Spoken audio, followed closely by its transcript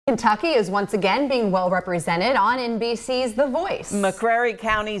Kentucky is once again being well represented on NBC's The Voice. McCreary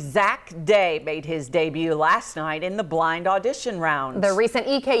County Zach Day made his debut last night in the blind audition round. The recent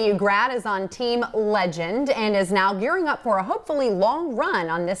EKU grad is on Team Legend and is now gearing up for a hopefully long run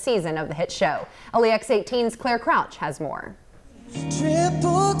on this season of the hit show. LEX 18's Claire Crouch has more.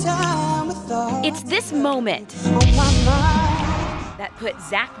 It's this moment that put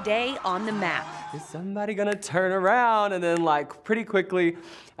Zach Day on the map. Is somebody gonna turn around? And then pretty quickly,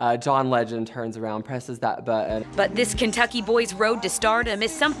 John Legend turns around, presses that button. But this Kentucky boy's road to stardom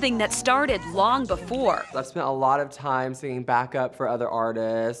is something that started long before. I've spent a lot of time singing backup for other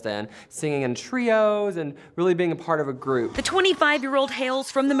artists and singing in trios and really being a part of a group. The 25-year-old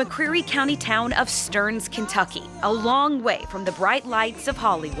hails from the McCreary County town of Stearns, Kentucky, a long way from the bright lights of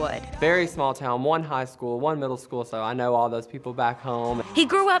Hollywood. Very small town, one high school, one middle school, so I know all those people back home. He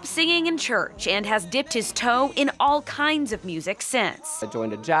grew up singing in church and has dipped his toe in all kinds of music since. I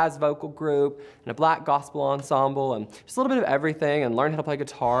joined a jazz vocal group and a black gospel ensemble and just a little bit of everything, and learned how to play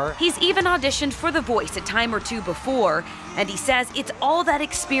guitar. He's even auditioned for The Voice a time or two before, and he says it's all that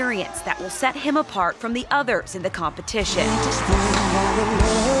experience that will set him apart from the others in the competition.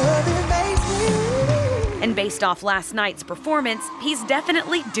 And based off last night's performance, he's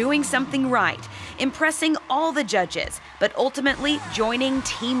definitely doing something right, impressing all the judges, but ultimately joining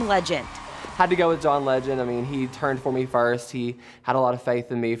Team Legend. Had to go with John Legend. I mean, he turned for me first. He had a lot of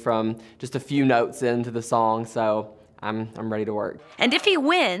faith in me from just a few notes into the song, so I'm ready to work. And if he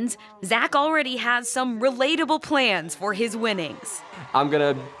wins, Zach already has some relatable plans for his winnings. I'm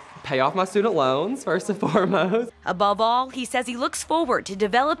gonna pay off my student loans, first and foremost. Above all, he says he looks forward to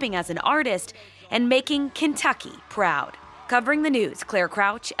developing as an artist and making Kentucky proud. Covering the news, Claire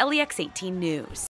Crouch, LEX 18 News.